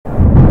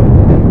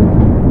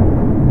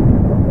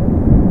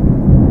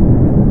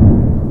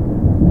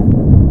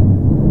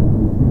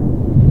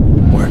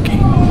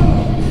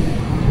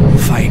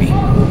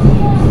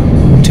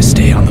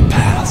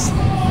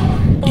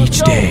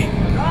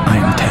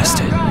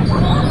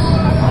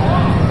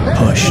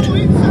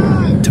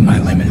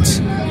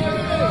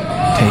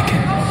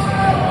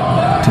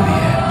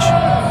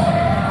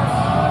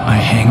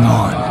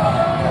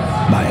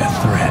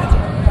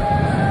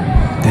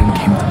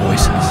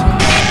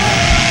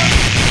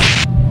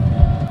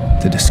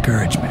the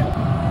discouragement,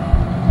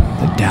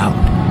 the doubt,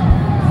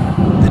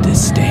 the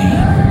disdain.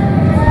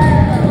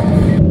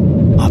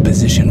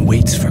 Opposition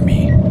waits for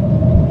me.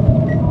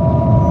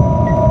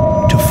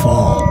 To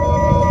fall,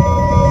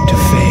 to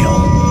fail,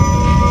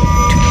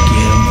 to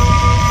give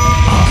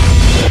up.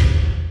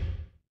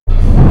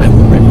 I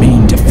will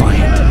remain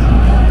defiant,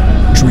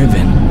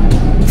 driven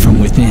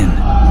from within,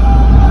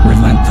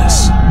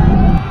 relentless.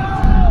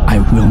 I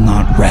will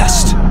not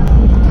rest.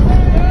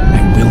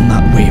 I will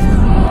not waver.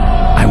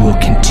 I will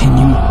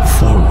continue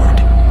forward.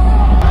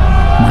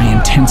 My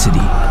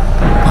intensity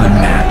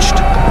unmatched.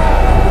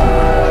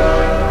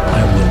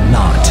 I will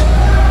not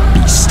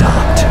be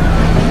stopped.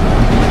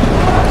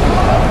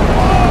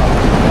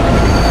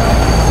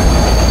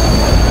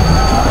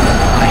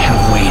 I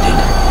have waited,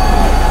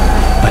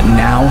 but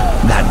now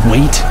that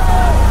wait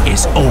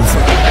is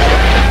over.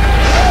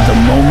 The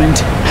moment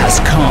has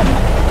come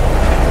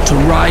to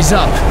rise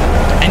up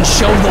and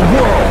show the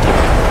world,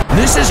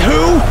 this is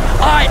who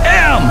I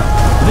am!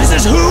 This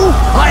is who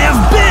I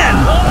have been!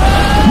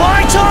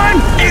 My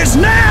time is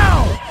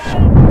now!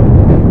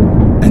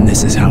 And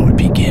this is how it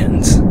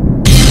begins.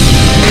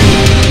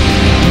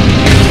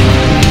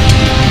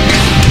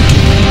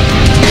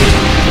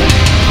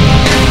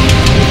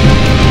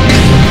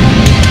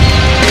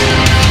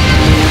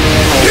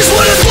 Here's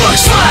what it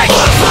looks like!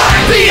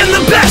 Being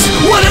the best,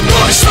 what it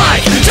looks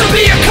like! To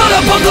be a cut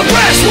up of the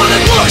rest, what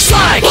it looks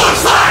like!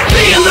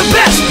 Being the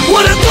best,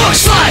 what it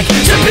looks like!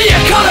 To be a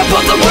cut up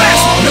of the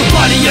rest!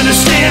 Nobody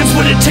understands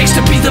what it takes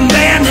to be the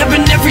man.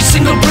 Having every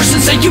single person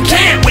say you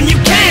can't when you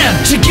can.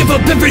 To give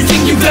up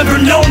everything you've ever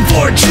known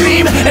for a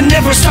dream, and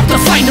never stop the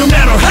fight no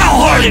matter how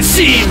hard it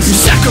seems. You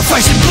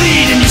sacrifice and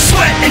bleed and you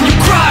sweat and you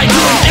cry,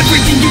 doing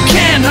everything you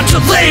can not to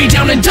lay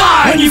down and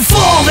die. When you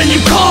fall and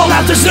you call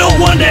out, there's no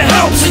one to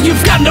help, so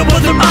you've got no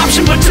other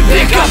option but to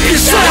pick up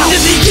yourself. And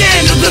in the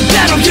end of the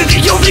battle, you're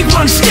the only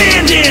one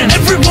standing.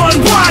 Everyone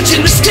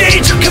watching the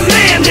stage are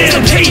commanding.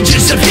 The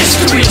pages of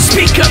history will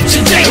speak up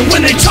today. And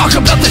when they talk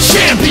about the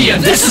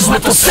champion, this is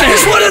what they'll say.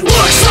 Here's what it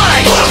looks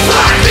like!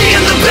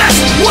 Being the best,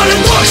 what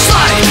it looks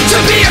like! To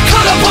be a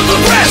cut up of the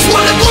rest,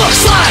 what it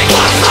looks like!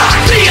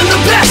 Being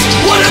the best,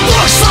 what it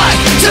looks like!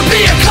 To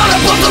be a cut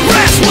up of the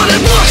rest, what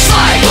it looks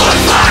like!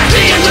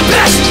 Being the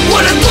best,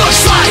 what it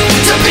looks like!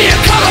 To be a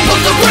cut up of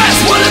the rest,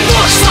 what it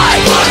looks like!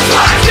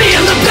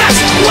 Being the best,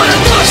 what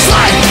it looks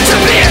like! To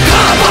be a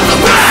cut up of the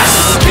rest!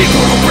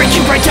 People will break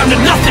you right down to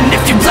nothing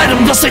if you let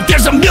them. They'll say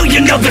there's a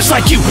million others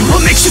like you.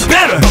 What makes you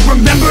better? But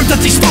remember that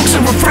these folks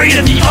are afraid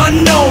of the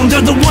unknown.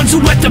 They're the ones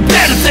who wet the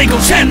bed if they go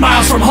 10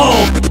 miles from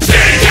home.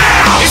 Stay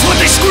down! Is what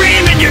they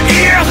scream in your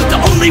ear. The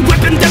only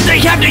weapon that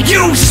they have to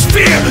use is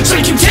fear. So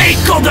you take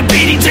all the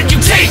beatings and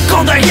you take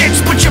all the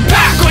hits, but you're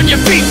back on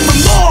your feet for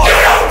more. You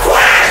don't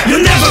quit!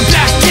 You'll never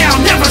back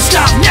down, never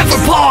stop, never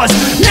pause,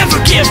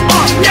 never give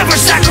up, never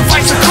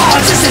sacrifice a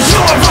cause. This is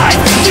your life.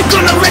 You're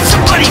gonna let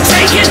somebody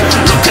take it?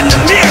 Look in the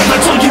mirror,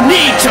 that's all you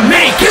need to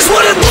make. Here's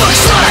what it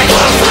looks like!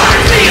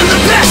 Being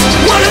the best,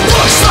 what it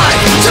looks like!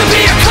 To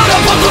be a cut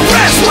up of the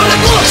rest, what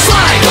it looks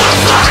like!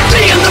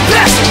 Being the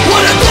best,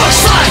 what it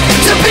looks like!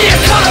 To be a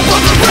cut up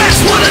of the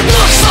rest, what it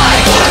looks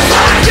like!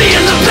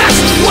 Being the best,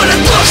 what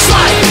it looks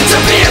like! To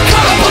be a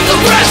cut up of the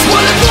rest,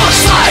 what it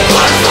looks like!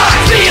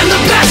 Being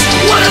the best,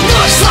 what it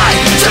looks like!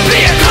 To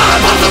be a cut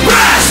up of the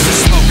rest! The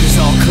smoke is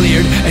all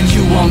cleared and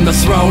you on the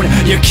throne.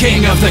 You're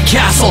king of the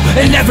castle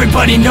and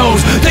everybody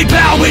knows. They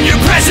bow in your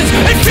presence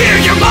and fear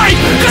your might,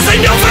 cause they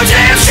know for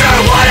damn sure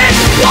what it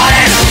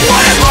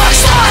looks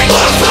like!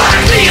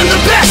 Being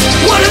the best,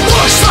 what it looks like!